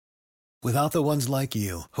Without the ones like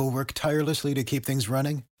you, who work tirelessly to keep things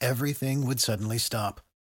running, everything would suddenly stop.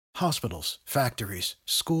 Hospitals, factories,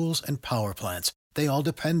 schools, and power plants, they all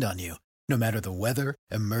depend on you. No matter the weather,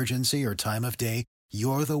 emergency, or time of day,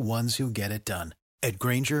 you're the ones who get it done. At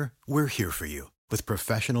Grainger, we're here for you with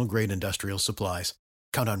professional-grade industrial supplies.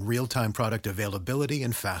 Count on real-time product availability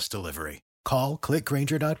and fast delivery. Call, click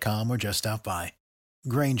Grainger.com, or just stop by.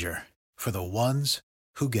 Grainger, for the ones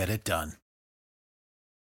who get it done.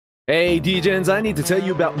 Hey, DJs, I need to tell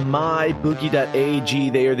you about MyBookie.ag.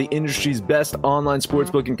 They are the industry's best online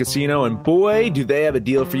sportsbook and casino, and boy, do they have a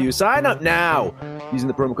deal for you. Sign up now using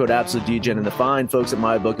the promo code AbsoluteDGen, and the fine folks at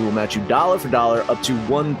MyBookie will match you dollar for dollar up to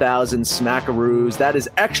 1,000 smackaroos. That is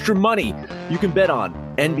extra money you can bet on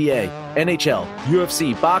NBA, NHL,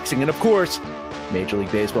 UFC, boxing, and of course, Major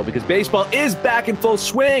League Baseball, because baseball is back in full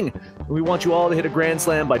swing. And we want you all to hit a grand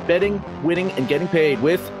slam by betting, winning, and getting paid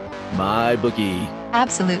with MyBookie.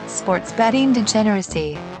 Absolute sports betting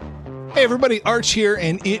degeneracy. Hey everybody, Arch here,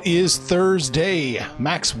 and it is Thursday.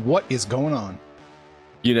 Max, what is going on?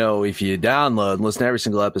 You know, if you download and listen to every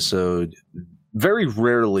single episode, very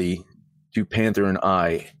rarely do Panther and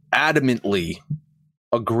I adamantly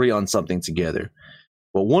agree on something together.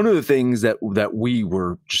 But one of the things that we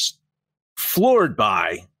were just floored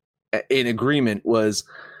by in agreement was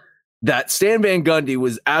that Stan Van Gundy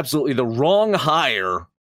was absolutely the wrong hire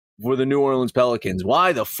for the New Orleans Pelicans.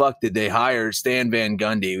 Why the fuck did they hire Stan Van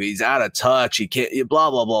Gundy? He's out of touch. He can't,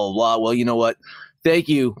 blah, blah, blah, blah. Well, you know what? Thank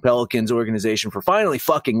you, Pelicans organization, for finally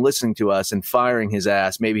fucking listening to us and firing his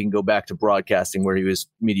ass. Maybe he can go back to broadcasting where he was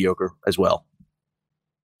mediocre as well.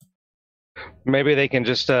 Maybe they can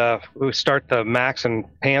just start the Max and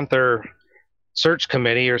Panther search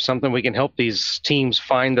committee or something. We can help these teams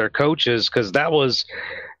find their coaches, because that was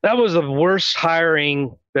the worst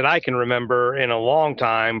hiring that I can remember in a long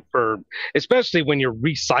time, for especially when you're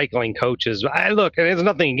recycling coaches. Look, and there's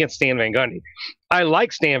nothing against Stan Van Gundy. I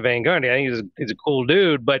like Stan Van Gundy. I think he's a cool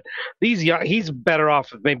dude, but he's better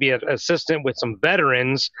off with maybe an assistant with some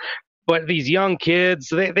veterans. But these young kids,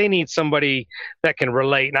 they need somebody that can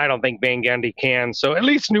relate, and I don't think Van Gundy can. So at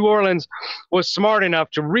least New Orleans was smart enough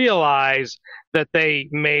to realize that they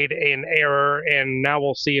made an error, and now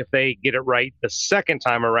we'll see if they get it right the second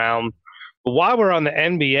time around. But while we're on the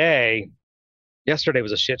NBA, yesterday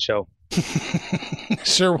was a shit show.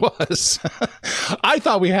 Sure was. I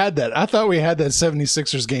thought we had that. I thought we had that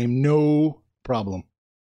 76ers game. No problem.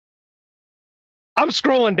 I'm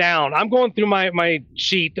scrolling down. I'm going through my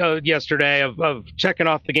sheet yesterday of checking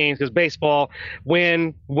off the games, because baseball,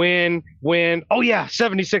 win. Oh, yeah,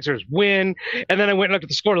 76ers, win. And then I went and looked at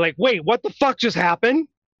the score, like, wait, what the fuck just happened?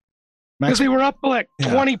 Because they were up like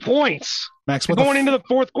 20 points. Max, going into the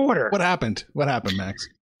fourth quarter. What happened? What happened, Max?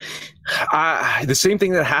 The same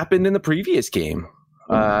thing that happened in the previous game.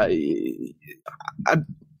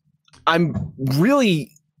 I'm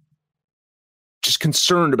really just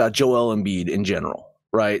concerned about Joel Embiid in general,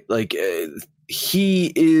 right? Like,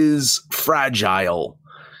 he is fragile.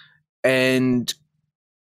 And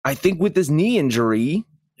I think with this knee injury,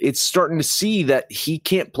 it's starting to see that he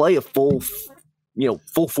can't play a full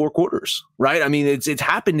 4 quarters, right? I mean, it's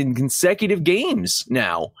happened in consecutive games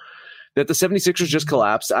now that the 76ers just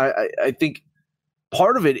collapsed. I think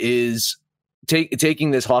part of it is taking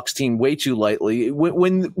this Hawks team way too lightly.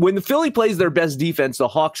 When the Philly plays their best defense, the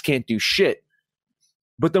Hawks can't do shit.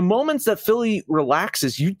 But the moments that Philly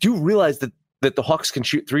relaxes, you do realize that the Hawks can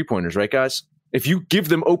shoot 3-pointers, right, guys? If you give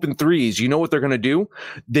them open threes, you know what they're going to do?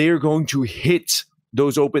 They are going to hit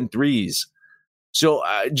those open threes. So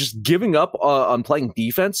just giving up on playing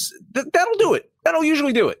defense, that'll do it. That'll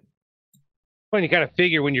usually do it. Well, you kind of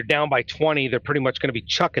figure when you're down by 20, they're pretty much going to be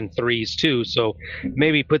chucking threes too. So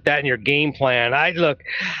maybe put that in your game plan.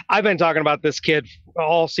 I've been talking about this kid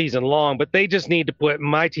all season long, but they just need to put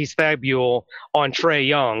Matisse Thybulle on Trae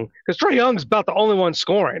Young, because Trae Young's about the only one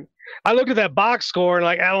scoring. I looked at that box score, and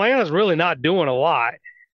like, Atlanta's really not doing a lot.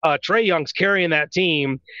 Trae Young's carrying that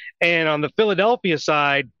team. And on the Philadelphia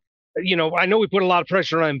side, I know we put a lot of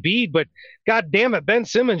pressure on Embiid, but God damn it, Ben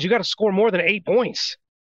Simmons, you got to score more than 8 points.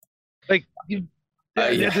 Like,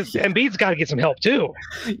 Embiid's got to get some help too.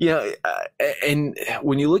 Yeah, and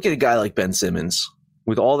when you look at a guy like Ben Simmons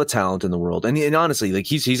with all the talent in the world, and honestly, like,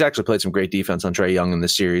 he's actually played some great defense on Trae Young in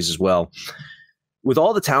this series as well. With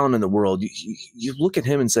all the talent in the world, you look at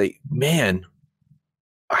him and say, man,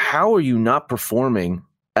 how are you not performing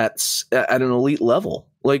at an elite level?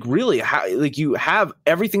 Like, really, how, like, you have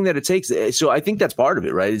everything that it takes. So I think that's part of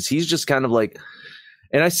it, right? Is he's just kind of like,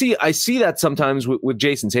 and I see that sometimes with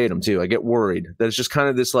Jason Tatum too. I get worried that it's just kind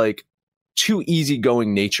of this like too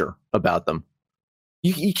easygoing nature about them.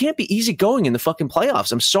 You can't be easygoing in the fucking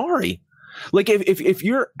playoffs. I'm sorry. Like if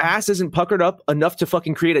your ass isn't puckered up enough to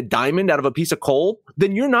fucking create a diamond out of a piece of coal,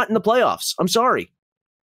 then you're not in the playoffs. I'm sorry.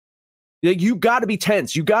 You got to be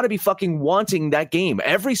tense. You got to be fucking wanting that game.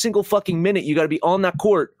 Every single fucking minute, you got to be on that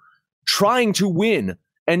court trying to win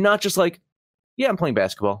and not just like, yeah, I'm playing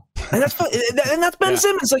basketball. And that's Ben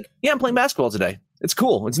Simmons. Like, yeah, I'm playing basketball today. It's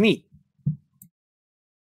cool. It's neat.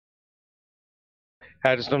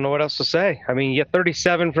 I just don't know what else to say. I mean, you get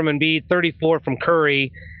 37 from Embiid, 34 from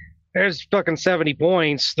Curry. There's fucking 70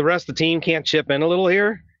 points. The rest of the team can't chip in a little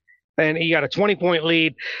here. And you got a 20-point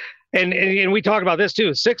lead. And we talked about this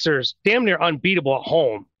too. Sixers, damn near unbeatable at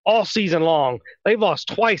home all season long. They've lost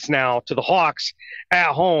twice now to the Hawks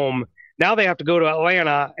at home. Now they have to go to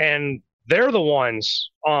Atlanta, and they're the ones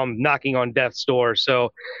knocking on death's door.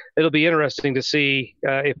 So it'll be interesting to see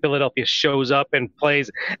if Philadelphia shows up and plays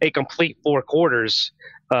a complete 4 quarters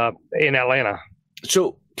in Atlanta.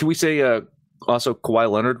 So can we say also Kawhi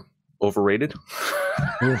Leonard overrated?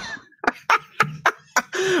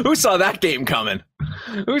 Who saw that game coming?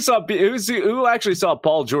 Who actually saw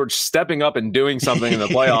Paul George stepping up and doing something in the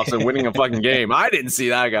playoffs and winning a fucking game? I didn't see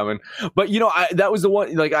that coming. But that was the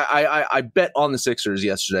one. Like I bet on the Sixers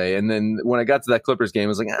yesterday, and then when I got to that Clippers game, I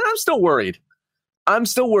was like, I'm still worried. I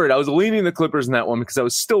was leaning the Clippers in that one because I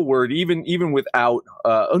was still worried, even without.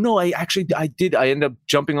 I did. I ended up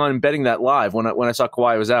jumping on and betting that live when I saw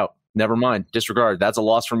Kawhi was out. Never mind. Disregard. That's a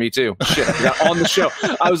loss for me too. Shit, I forgot on the show.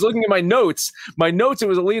 I was looking at my notes. It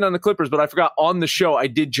was a lead on the Clippers, but I forgot on the show I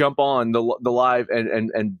did jump on the live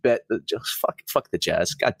and bet fuck the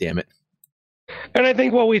Jazz. God damn it. And I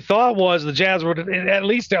think what we thought was the Jazz were at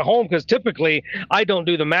least at home, because typically I don't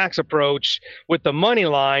do the max approach with the money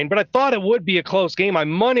line, but I thought it would be a close game. I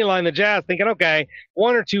money line the Jazz thinking, okay,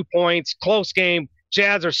 1 or 2 points, close game.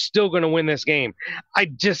 Jazz are still going to win this game. I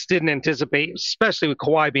just didn't anticipate, especially with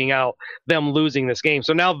Kawhi being out, them losing this game.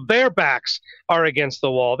 So now their backs are against the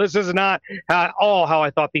wall. This is not at all how I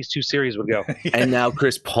thought these 2 series would go. And now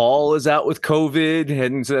Chris Paul is out with COVID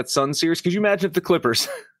heading to that Suns series. Could you imagine if the Clippers,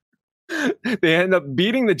 they end up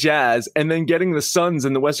beating the Jazz and then getting the Suns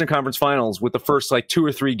in the Western Conference Finals with the first 2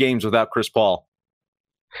 or 3 games without Chris Paul?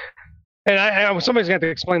 And somebody's going to have to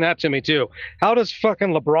explain that to me too. How does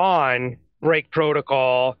fucking LeBron break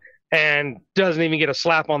protocol and doesn't even get a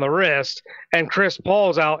slap on the wrist, and Chris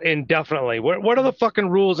Paul's out indefinitely? What are the fucking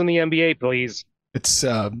rules in the NBA, please? It's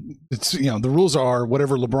the rules are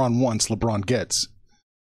whatever LeBron wants, LeBron gets.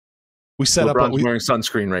 We set LeBron's wearing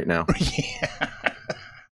sunscreen right now.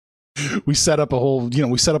 We set up a whole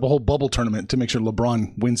bubble tournament to make sure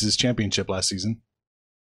LeBron wins his championship last season.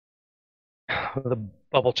 The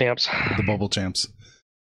bubble champs. The bubble champs.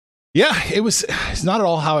 Yeah, it's not at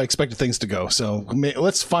all how I expected things to go. So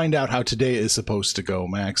let's find out how today is supposed to go,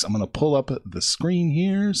 Max. I'm going to pull up the screen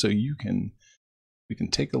here so we can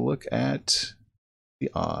take a look at the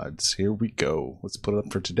odds. Here we go. Let's put it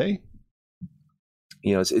up for today.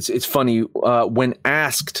 It's funny when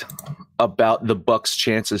asked about the Bucks'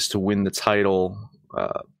 chances to win the title,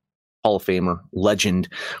 Hall of Famer, legend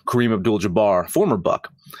Kareem Abdul-Jabbar, former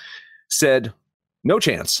Buck, said no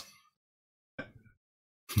chance.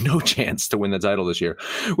 No chance to win the title this year,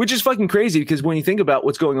 which is fucking crazy because when you think about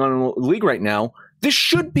what's going on in the league right now, this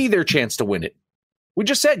should be their chance to win it. We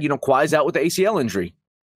just said, Kawhi's out with the ACL injury.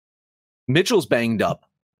 Mitchell's banged up.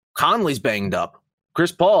 Conley's banged up.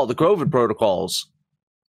 Chris Paul, the COVID protocols.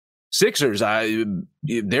 Sixers,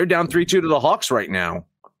 they're down 3-2 to the Hawks right now.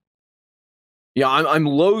 Yeah, I'm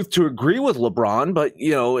loath to agree with LeBron, but,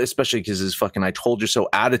 especially because his fucking I told you so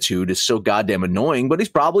attitude is so goddamn annoying, but he's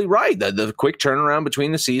probably right. The quick turnaround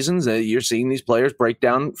between the seasons, you're seeing these players break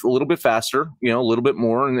down a little bit faster, a little bit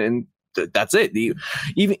more, and that's it.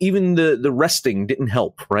 Even the resting didn't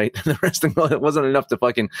help, right? The resting wasn't enough to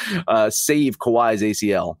fucking save Kawhi's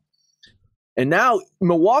ACL. And now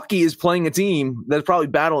Milwaukee is playing a team that's probably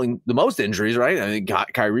battling the most injuries, right? I mean,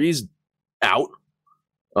 Kyrie's out.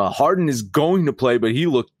 Harden is going to play, but he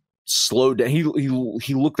looked slowed down. He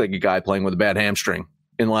looked like a guy playing with a bad hamstring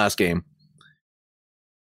in the last game.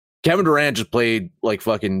 Kevin Durant just played like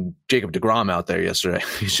fucking Jacob deGrom out there yesterday.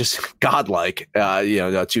 He's just godlike,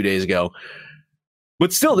 2 days ago.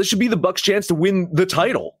 But still, this should be the Bucks' chance to win the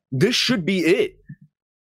title. This should be it.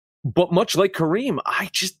 But much like Kareem, I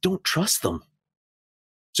just don't trust them.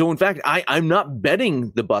 So in fact, I'm not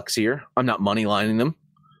betting the Bucks here. I'm not money lining them.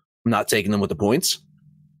 I'm not taking them with the points.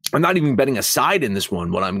 I'm not even betting a side in this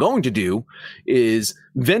one. What I'm going to do is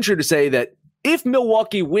venture to say that if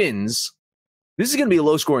Milwaukee wins, this is going to be a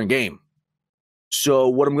low-scoring game. So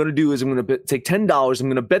what I'm going to do is I'm going to take $10. I'm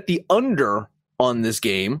going to bet the under on this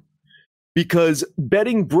game because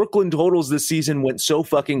betting Brooklyn totals this season went so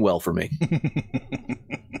fucking well for me.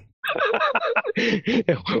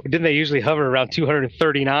 Didn't they usually hover around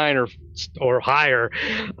 239 or higher?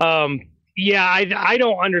 Yeah, I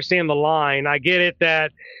don't understand the line. I get it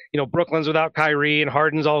that, Brooklyn's without Kyrie and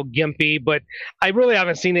Harden's all gimpy, but I really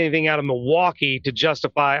haven't seen anything out of Milwaukee to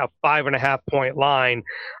justify a 5.5 point line.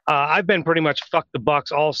 I've been pretty much fuck the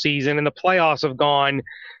Bucks all season, and the playoffs have gone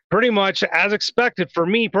pretty much as expected for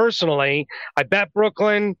me personally. I bet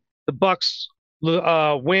Brooklyn, the Bucks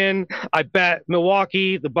win. I bet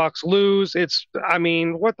Milwaukee, the Bucks lose. I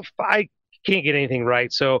can't get anything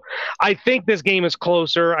right. So I think this game is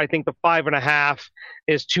closer. I think the 5.5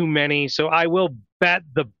 is too many. So I will bet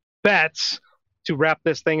the bets to wrap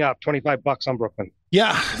this thing up. $25 on Brooklyn.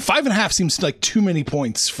 Yeah, 5.5 seems like too many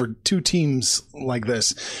points for two teams like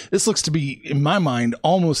this. This looks to be, in my mind,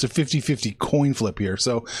 almost a 50-50 coin flip here.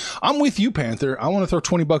 So I'm with you, Panther. I want to throw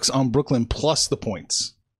 $20 on Brooklyn plus the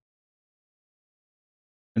points.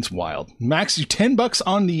 It's wild. Max, you $10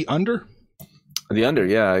 on the under? The under,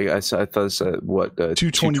 yeah. I thought it said, what,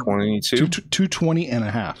 222? 220 and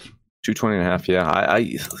a half. 220 and a half, yeah.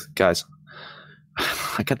 Guys,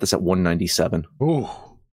 I got this at 197. Ooh.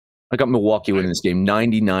 I got Milwaukee winning this game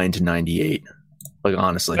 99-98. Like,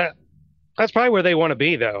 honestly. That's probably where they want to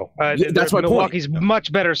be, though. That's my Milwaukee's point.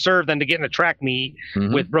 much better served than to get in a track meet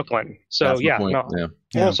with Brooklyn. So,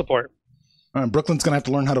 full support. Brooklyn's going to have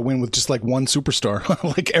to learn how to win with just like one superstar,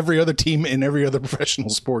 like every other team in every other professional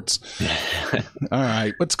sports. All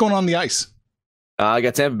right. What's going on the ice? I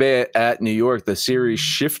got Tampa Bay at New York, the series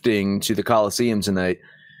shifting to the Coliseum tonight.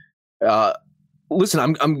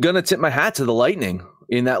 Listen, I'm going to tip my hat to the Lightning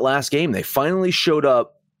in that last game. They finally showed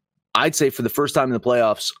up, I'd say for the first time in the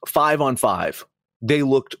playoffs, 5-on-5. They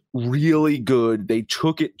looked really good. They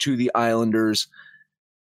took it to the Islanders.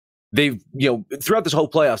 They've, throughout this whole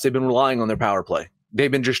playoffs, they've been relying on their power play.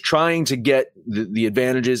 They've been just trying to get the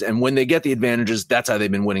advantages. And when they get the advantages, that's how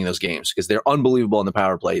they've been winning those games because they're unbelievable on the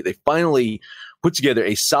power play. They finally put together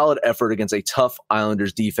a solid effort against a tough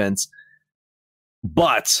Islanders defense.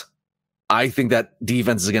 But I think that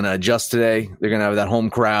defense is going to adjust today. They're going to have that home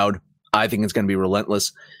crowd. I think it's going to be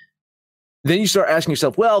relentless. Then you start asking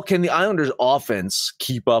yourself, well, can the Islanders offense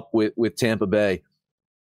keep up with Tampa Bay?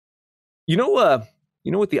 You know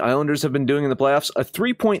what the Islanders have been doing in the playoffs? A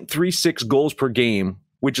 3.36 goals per game,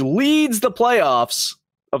 which leads the playoffs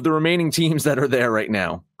of the remaining teams that are there right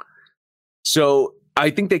now. So I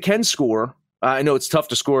think they can score. I know it's tough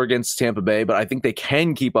to score against Tampa Bay, but I think they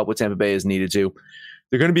can keep up with Tampa Bay as needed to.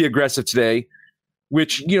 They're going to be aggressive today,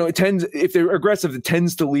 which, if they're aggressive, it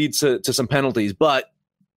tends to lead to some penalties. But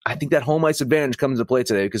I think that home ice advantage comes into play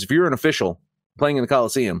today because if you're an official playing in the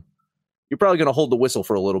Coliseum, you're probably going to hold the whistle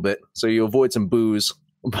for a little bit so you avoid some boos,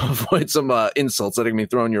 avoid some insults that are going to be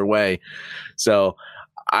thrown your way. So,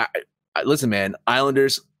 I listen, man,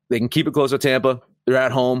 Islanders, they can keep it close with Tampa. They're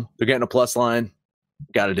at home. They're getting a plus line.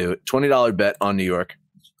 Got to do it. $20 bet on New York.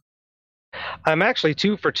 I'm actually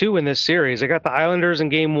 2 for 2 in this series. I got the Islanders in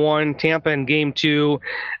game 1, Tampa in game 2,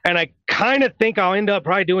 and I kind of think I'll end up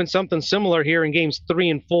probably doing something similar here in games 3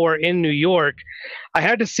 and 4 in New York. I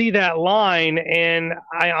had to see that line, and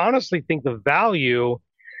I honestly think the value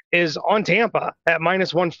is on Tampa at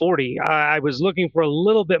minus 140. I was looking for a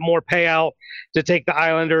little bit more payout to take the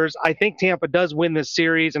Islanders. I think Tampa does win this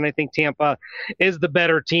series, and I think Tampa is the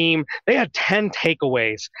better team. They had 10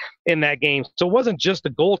 takeaways in that game. So it wasn't just the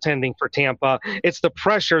goaltending for Tampa. It's the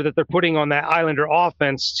pressure that they're putting on that Islander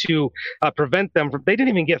offense to prevent them from. They didn't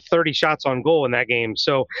even get 30 shots on goal in that game.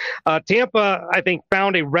 So Tampa, I think,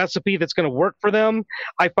 found a recipe that's going to work for them.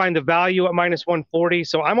 I find the value at minus 140.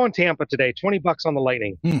 So I'm on Tampa today, $20 on the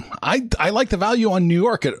Lightning. I like the value on New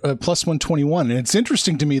York at plus 121. And it's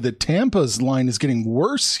interesting to me that Tampa's line is getting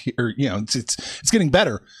worse here. It's getting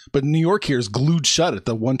better, but New York here is glued shut at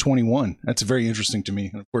the 121. That's very interesting to me.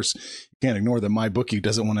 And of course, you can't ignore that my bookie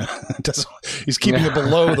doesn't want to. He's keeping it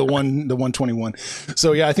below the 121.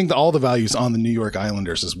 So yeah, I think all the values on the New York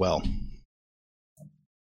Islanders as well.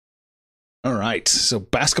 All right, so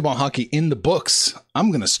basketball, hockey in the books. I'm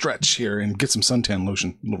going to stretch here and get some suntan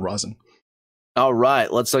lotion, a little rosin. All right,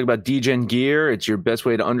 let's talk about DGen gear. It's your best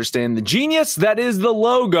way to understand the genius that is the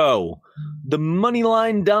logo. The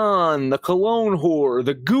Moneyline Don, the Cologne Whore,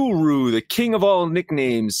 the Guru, the king of all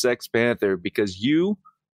nicknames, Sex Panther, because you,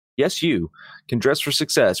 yes you, can dress for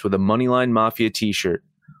success with a Moneyline Mafia t-shirt.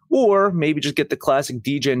 Or maybe just get the classic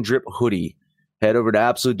DGen drip hoodie. Head over to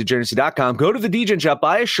AbsoluteDegeneracy.com, go to the DGen shop,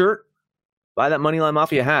 buy a shirt, buy that Moneyline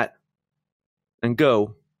Mafia hat, and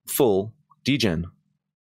go full DGen.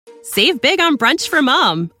 Save big on brunch for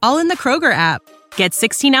mom, all in the Kroger app. Get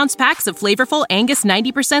 16-ounce packs of flavorful Angus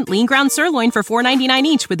 90% lean ground sirloin for $4.99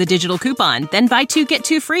 each with a digital coupon. Then buy 2, get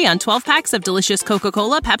 2 free on 12 packs of delicious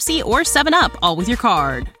Coca-Cola, Pepsi, or 7-Up, all with your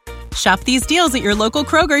card. Shop these deals at your local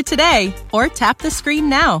Kroger today, or tap the screen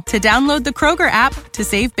now to download the Kroger app to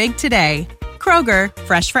save big today. Kroger,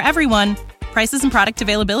 fresh for everyone. Prices and product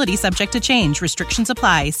availability subject to change. Restrictions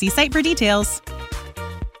apply. See site for details.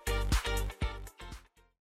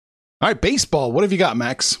 All right, baseball. What have you got,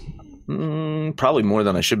 Max? Probably more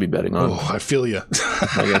than I should be betting on. Oh, I feel you.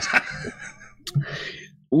 I guess.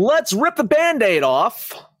 Let's rip the Band-Aid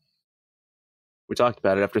off. We talked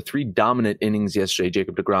about it. After 3 dominant innings yesterday,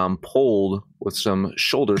 Jacob deGrom pulled with some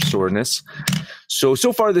shoulder soreness. So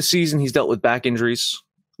far this season, he's dealt with back injuries,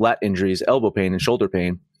 lat injuries, elbow pain, and shoulder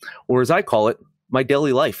pain, or as I call it, my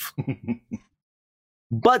daily life.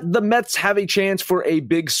 But the Mets have a chance for a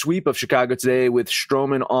big sweep of Chicago today with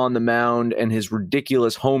Stroman on the mound and his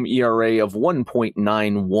ridiculous home ERA of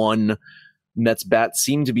 1.91. Mets bats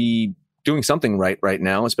seem to be doing something right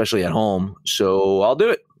now, especially at home. So I'll do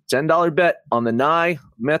it. $10 bet on the Nye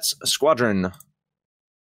Mets squadron.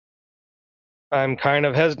 I'm kind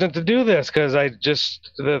of hesitant to do this because I just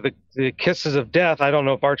the kisses of death. I don't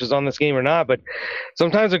know if Arch is on this game or not, but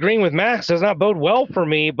sometimes agreeing with Max does not bode well for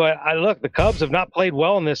me. But the Cubs have not played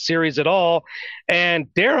well in this series at all,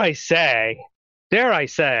 and dare I say,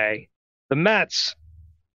 the Mets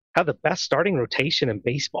have the best starting rotation in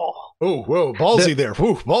baseball. Oh, whoa, ballsy there.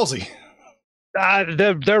 Whew, ballsy.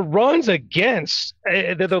 Their runs against,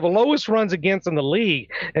 they're the lowest runs against in the league.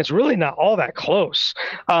 And it's really not all that close.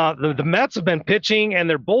 The Mets have been pitching, and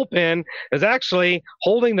their bullpen is actually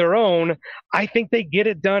holding their own. I think they get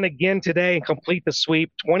it done again today and complete the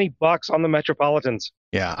sweep. $20 on the Metropolitans.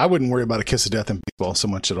 Yeah, I wouldn't worry about a kiss of death in baseball so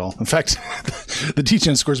much at all. In fact, the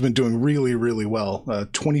DGen score has been doing really, really well.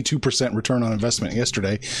 22% return on investment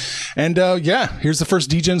yesterday. And here's the first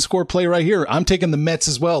DGen score play right here. I'm taking the Mets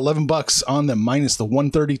as well. $11 on them minus the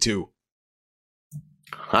 132.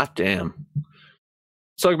 Hot damn.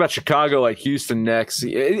 Let's talk about Chicago at Houston next.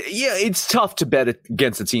 It's tough to bet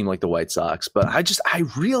against a team like the White Sox, but I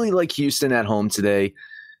really like Houston at home today.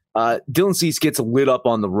 Dylan Cease gets lit up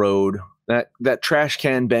on the road. That trash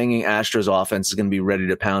can banging Astros offense is going to be ready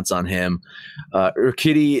to pounce on him.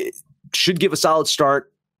 Urquidy should give a solid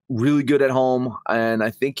start, really good at home, and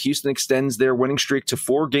I think Houston extends their winning streak to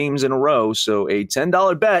 4 games in a row. So a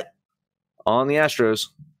 $10 bet on the Astros.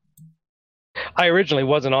 I originally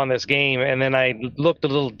wasn't on this game, and then I looked a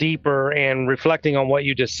little deeper, and reflecting on what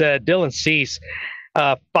you just said, Dylan Cease,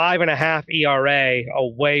 5.5 ERA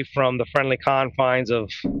away from the friendly confines of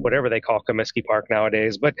whatever they call Comiskey Park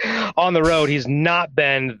nowadays. But on the road, he's not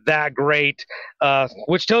been that great,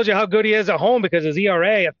 which tells you how good he is at home because his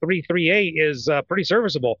ERA at 3.38 is pretty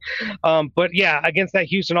serviceable. But yeah, against that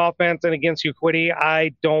Houston offense and against Urquidy,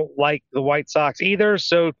 I don't like the White Sox either.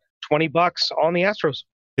 So $20 on the Astros.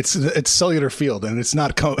 It's Cellular Field, and it's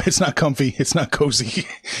not comfy. It's not cozy.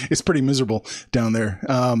 It's pretty miserable down there.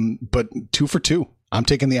 But 2 for 2. I'm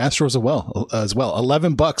taking the Astros as well.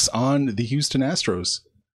 $11 on the Houston Astros.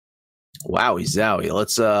 Wowie zowie.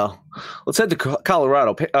 Let's head to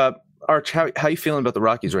Colorado. Arch, how you feeling about the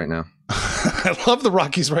Rockies right now? I love the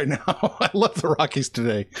Rockies right now. I love the Rockies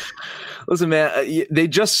today. Listen, man, they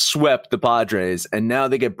just swept the Padres, and now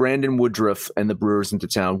they get Brandon Woodruff and the Brewers into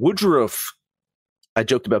town. Woodruff, I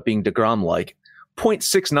joked about being DeGrom-like,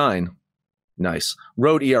 0.69. Nice.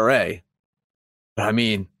 Road ERA. But I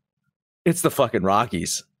mean, it's the fucking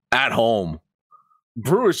Rockies at home.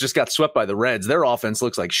 Brewers just got swept by the Reds. Their offense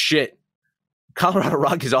looks like shit. Colorado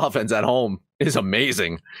Rockies offense at home is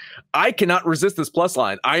amazing. I cannot resist this plus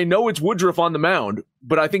line. I know it's Woodruff on the mound,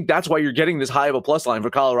 but I think that's why you're getting this high of a plus line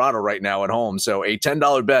for Colorado right now at home. So a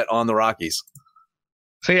 $10 bet on the Rockies.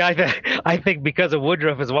 See, I think because of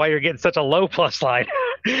Woodruff is why you're getting such a low plus line.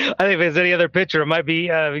 I think if there's any other pitcher, it might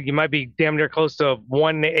be you might be damn near close to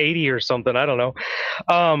 180 or something. I don't know.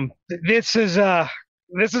 This is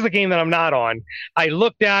the game that I'm not on. I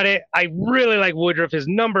looked at it. I really like Woodruff. His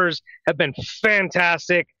numbers have been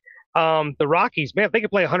fantastic. The Rockies, man, if they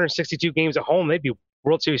could play 162 games at home, they'd be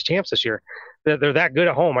World Series champs this year. They're that good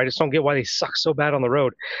at home. I just don't get why they suck so bad on the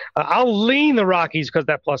road. I'll lean the Rockies because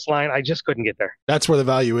that plus line, I just couldn't get there. That's where the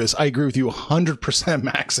value is. I agree with you 100%,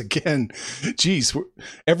 Max. Again, geez,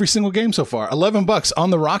 every single game so far, $11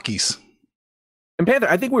 on the Rockies. And Panther,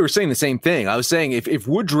 I think we were saying the same thing. I was saying if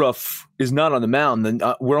Woodruff is not on the mound, then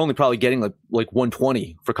we're only probably getting like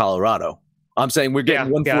 120 for Colorado. I'm saying we're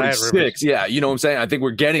getting 146. Yeah, you know what I'm saying? I think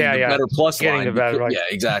we're getting the better plus line. Yeah,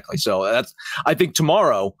 exactly. So I think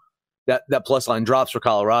tomorrow that plus line drops for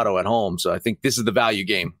Colorado at home. So I think this is the value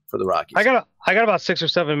game for the Rockies. I got about 6 or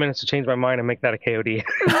 7 minutes to change my mind and make that a KOD.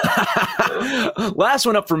 Last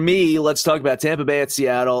one up for me. Let's talk about Tampa Bay at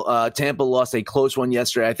Seattle. Tampa lost a close one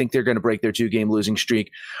yesterday. I think they're going to break their 2-game losing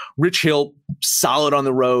streak. Rich Hill, solid on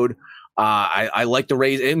the road. I like the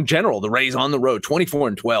Rays in general. The Rays on the road,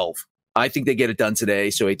 24-12. I think they get it done today.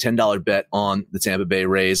 So a $10 bet on the Tampa Bay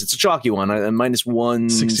Rays. It's a chalky one, minus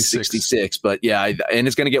 166. But yeah, and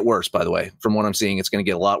it's going to get worse, by the way. From what I'm seeing, it's going to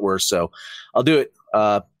get a lot worse. So I'll do it.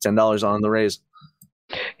 $10 on the Rays.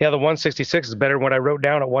 Yeah, the 166 is better than what I wrote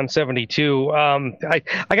down at 172. I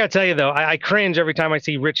got to tell you, though, I cringe every time I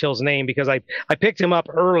see Rich Hill's name because I picked him up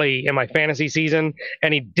early in my fantasy season,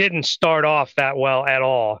 and he didn't start off that well at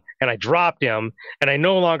all. And I dropped him, and I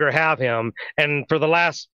no longer have him. And for the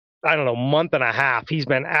last month and a half, he's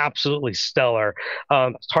been absolutely stellar.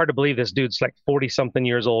 It's hard to believe this dude's like 40-something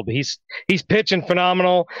years old, but he's pitching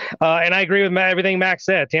phenomenal. And I agree with everything Max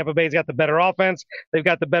said. Tampa Bay's got the better offense. They've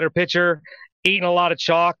got the better pitcher. Eating a lot of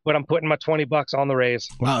chalk, but I'm putting my $20 on the Rays.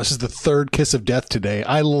 Wow, this is the third kiss of death today.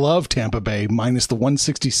 I love Tampa Bay minus the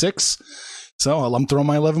 166. So I'm throwing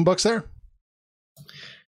my $11 there.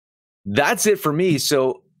 That's it for me.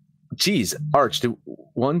 So, geez, Arch,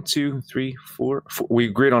 1, 2, 3, 4. We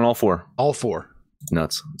agreed on all 4. All 4.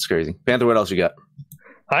 Nuts. It's crazy. Panther, what else you got?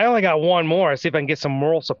 I only got one more. I see if I can get some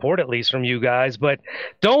moral support at least from you guys. But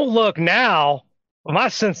don't look now. My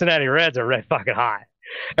Cincinnati Reds are red fucking hot.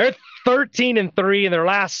 They're 13-3 in their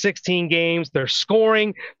last 16 games. They're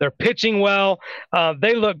scoring. They're pitching well.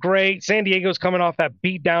 They look great. San Diego's coming off that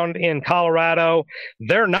beatdown in Colorado.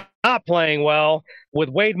 They're not playing well. With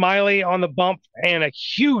Wade Miley on the bump and a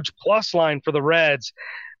huge plus line for the Reds,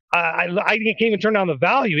 I can't even turn down the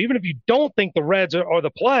value. Even if you don't think the Reds are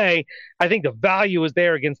the play, I think the value is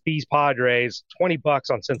there against these Padres. $20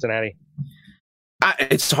 on Cincinnati.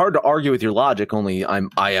 It's hard to argue with your logic. Only I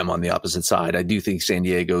am on the opposite side. I do think San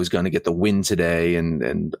Diego is going to get the win today,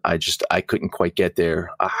 and I couldn't quite get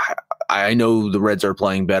there. I know the Reds are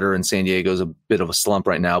playing better, and San Diego's a bit of a slump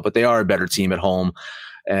right now, but they are a better team at home.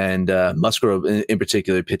 And Musgrove in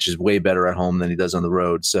particular pitches way better at home than he does on the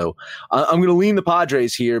road. So I'm going to lean the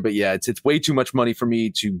Padres here, but yeah, it's way too much money for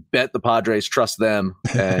me to bet the Padres, trust them,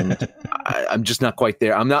 and I'm just not quite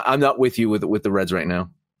there. I'm not with you with the Reds right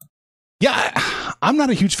now. Yeah, I'm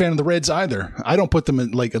not a huge fan of the Reds either. I don't put them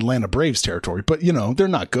in like Atlanta Braves territory, but they're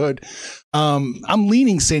not good. I'm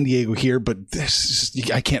leaning San Diego here, but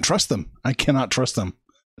I can't trust them. I cannot trust them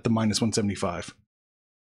at the minus 175.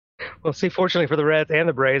 Well, see, fortunately for the Reds and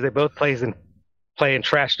the Braves, they both play in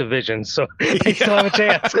trash divisions, so they still have a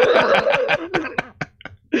chance.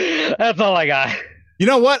 That's all I got. You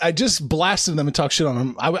know what? I just blasted them and talked shit on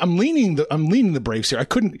them. I'm leaning the Braves here. I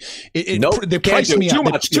couldn't. Nope, they priced me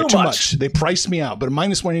out. Too much. They priced me out. But a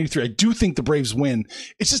minus 183, I do think the Braves win.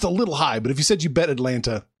 It's just a little high. But if you said you bet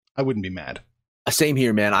Atlanta, I wouldn't be mad. Same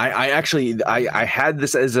here, man. I actually had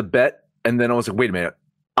this as a bet, and then I was like, wait a minute.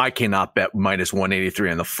 I cannot bet minus 183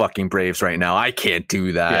 on the fucking Braves right now. I can't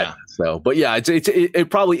do that. Yeah. So, but yeah, it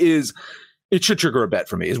probably is. It should trigger a bet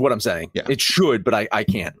for me, is what I'm saying. Yeah. It should, but I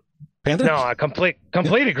can't. Panther? No, a complete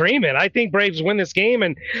agreement. I think Braves win this game,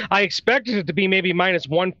 and I expected it to be maybe minus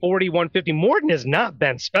 140, 150. Morton has not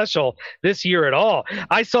been special this year at all.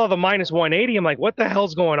 I saw the minus 180. I'm like, what the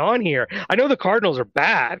hell's going on here? I know the Cardinals are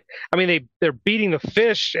bad. I mean, they're beating the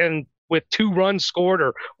Fish and with 2 runs scored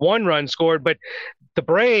or 1 run scored, but the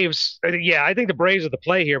Braves, yeah, I think the Braves are the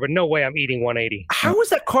play here, but no way I'm eating 180. How is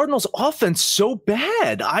that Cardinals offense so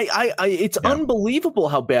bad? It's unbelievable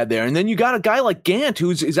how bad they are. And then you got a guy like Gant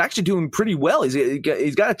who's actually doing pretty well.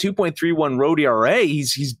 He's got a 2.31 road ERA.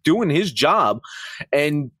 He's doing his job.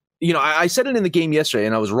 And I said it in the game yesterday,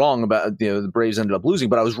 and I was wrong about the Braves ended up losing,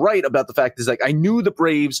 but I was right about the fact is like I knew the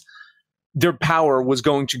Braves. Their power was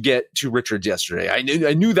going to get to Richards yesterday. I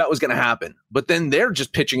knew that was going to happen, but then they're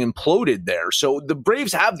just pitching imploded there. So the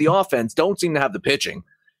Braves have the offense, don't seem to have the pitching,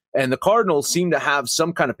 and the Cardinals seem to have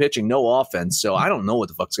some kind of pitching, no offense. So I don't know what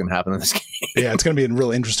the fuck's going to happen in this game. Yeah, it's going to be a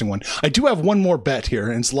real interesting one. I do have one more bet here,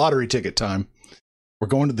 and it's lottery ticket time. We're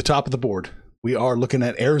going to the top of the board. We are looking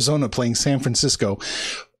at Arizona playing San Francisco.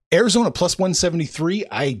 Arizona plus 173.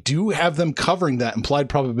 I do have them covering that implied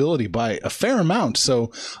probability by a fair amount.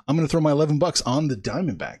 So I'm going to throw my $11 on the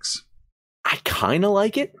Diamondbacks. I kind of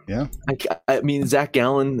like it. Yeah. I mean, Zach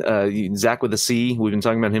Gallen, Zach with a C, we've been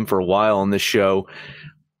talking about him for a while on this show.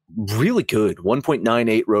 Really good.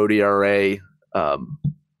 1.98 road ERA.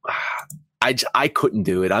 I couldn't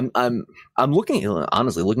do it. I'm looking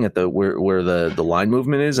at where the line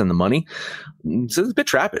movement is and the money. It's a bit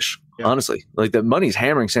trappish, honestly. Like the money's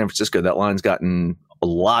hammering San Francisco. That line's gotten a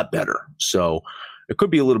lot better. So it could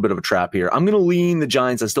be a little bit of a trap here. I'm going to lean the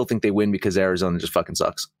Giants. I still think they win because Arizona just fucking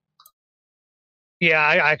sucks. Yeah,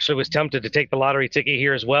 I actually was tempted to take the lottery ticket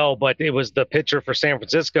here as well, but it was the pitcher for San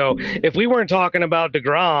Francisco. If we weren't talking about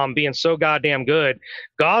DeGrom being so goddamn good,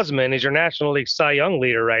 Gausman is your National League Cy Young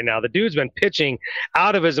leader right now. The dude's been pitching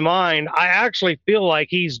out of his mind. I actually feel like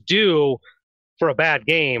he's due for a bad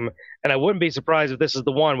game, and I wouldn't be surprised if this is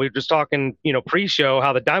the one. We were just talking, pre-show,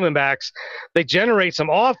 how the Diamondbacks, they generate some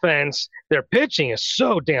offense. Their pitching is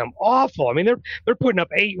so damn awful. I mean, they're putting up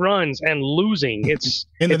 8 runs and losing. It's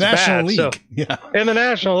in the National bad. League. So, yeah. In the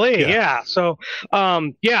National League, yeah. So,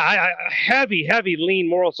 I heavy lean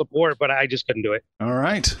moral support, but I just couldn't do it. All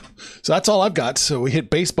right. So that's all I've got. So we hit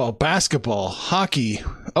baseball, basketball, hockey.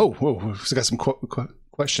 Oh, whoa. We've got some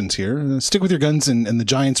questions here. Stick with your guns and the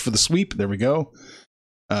Giants for the sweep. There we go.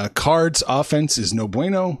 Cards offense is no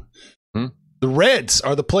bueno. The Reds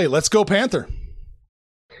are the play. Let's go Panther.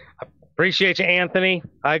 Appreciate you, Anthony.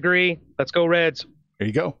 I agree. Let's go Reds. There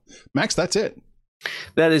you go. Max, that's it.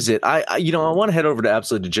 That is it. I want to head over to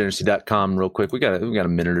absolutedegeneracy.com real quick. We got a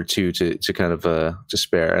minute or two to kind of to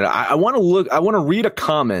spare. And I want to read a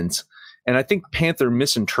comment, and I think Panther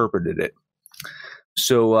misinterpreted it.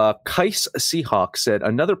 So Kais Seahawk said,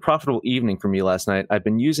 another profitable evening for me last night. I've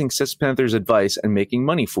been using Sis Panther's advice and making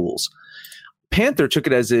money fools. Panther took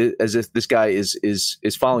it as if this guy is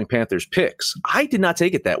following Panther's picks. I did not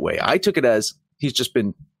take it that way. I took it as he's just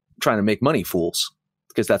been trying to make money fools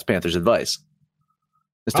because that's Panther's advice.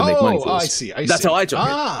 Is to make money fools. I see. That's how I took it.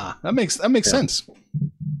 That makes sense.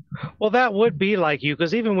 Well, that would be like you,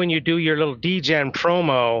 because even when you do your little DGen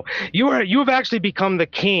promo, you have actually become the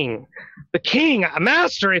king, a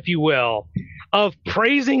master, if you will, of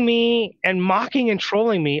praising me and mocking and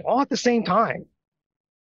trolling me all at the same time.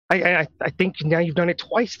 I think now you've done it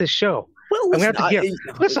twice this show. Well, listen, I'm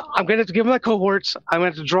going to have to give my cohorts. I'm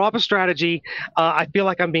going to have to draw up a strategy. I feel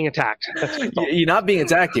like I'm being attacked. You're not being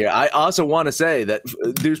attacked here. I also want to say that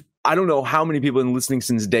I don't know how many people have been listening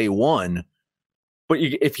since day one, but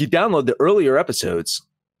if you download the earlier episodes,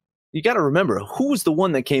 you got to remember who was the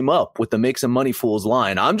one that came up with the "make some money fools"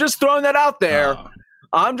 line. I'm just throwing that out there.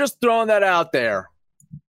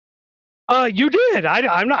 You did.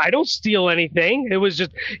 I don't steal anything. It was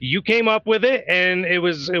just you came up with it, and it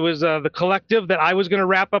was the collective that I was going to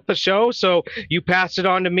wrap up the show. So you passed it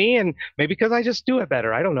on to me, and maybe because I just do it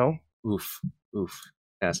better. I don't know. Oof.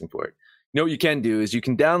 Asking for it. You know what you can do is you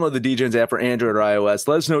can download the DGens app for Android or iOS.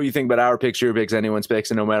 Let us know what you think about our picks, your picks, anyone's picks,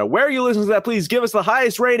 and no matter where you listen to that, please give us the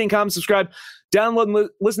highest rating, comment, subscribe, download, and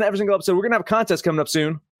listen to every single episode. We're gonna have a contest coming up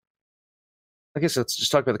soon. I guess let's just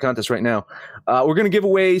talk about the contest right now. We're going to give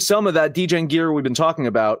away some of that DGen gear we've been talking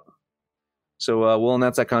about. So we'll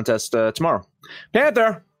announce that contest tomorrow.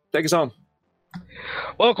 Panther, take us home.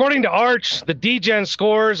 Well, according to Arch, the DGen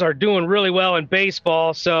scores are doing really well in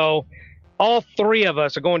baseball. So all 3 of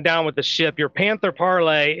us are going down with the ship. Your Panther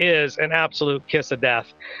parlay is an absolute kiss of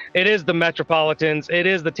death. It is the Metropolitans. It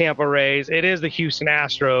is the Tampa Rays. It is the Houston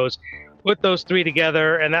Astros. Put those 3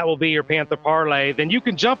 together, and that will be your Panther parlay. Then you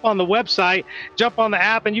can jump on the website, jump on the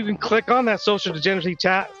app, and you can click on that social degeneracy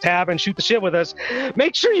tab and shoot the shit with us.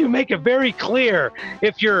 Make sure you make it very clear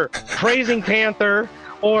if you're praising Panther,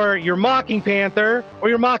 or you're mocking Panther, or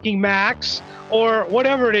you're mocking Max, or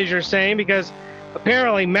whatever it is you're saying, because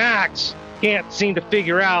apparently Max can't seem to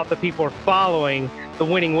figure out that people are following the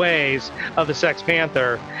winning ways of the Sex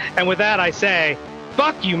Panther. And with that, I say,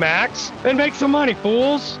 fuck you, Max, and make some money,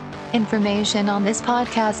 fools. Information on this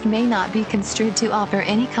podcast may not be construed to offer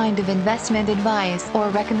any kind of investment advice or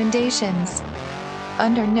recommendations.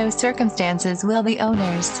 Under no circumstances will the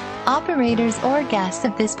owners, operators, or guests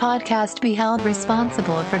of this podcast be held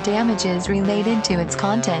responsible for damages related to its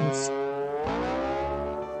contents.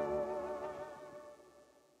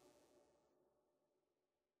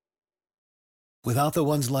 Without the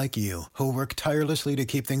ones like you, who work tirelessly to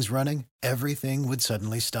keep things running, everything would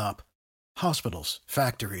suddenly stop. Hospitals,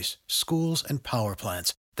 factories, schools, and power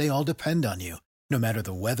plants, they all depend on you. No matter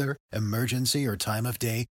the weather, emergency, or time of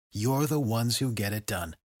day, you're the ones who get it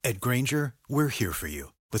done. At Grainger, we're here for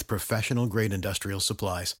you with professional-grade industrial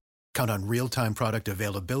supplies. Count on real-time product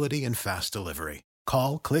availability and fast delivery.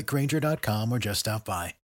 Call, click Grainger.com, or just stop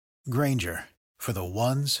by. Grainger, for the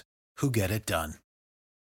ones who get it done.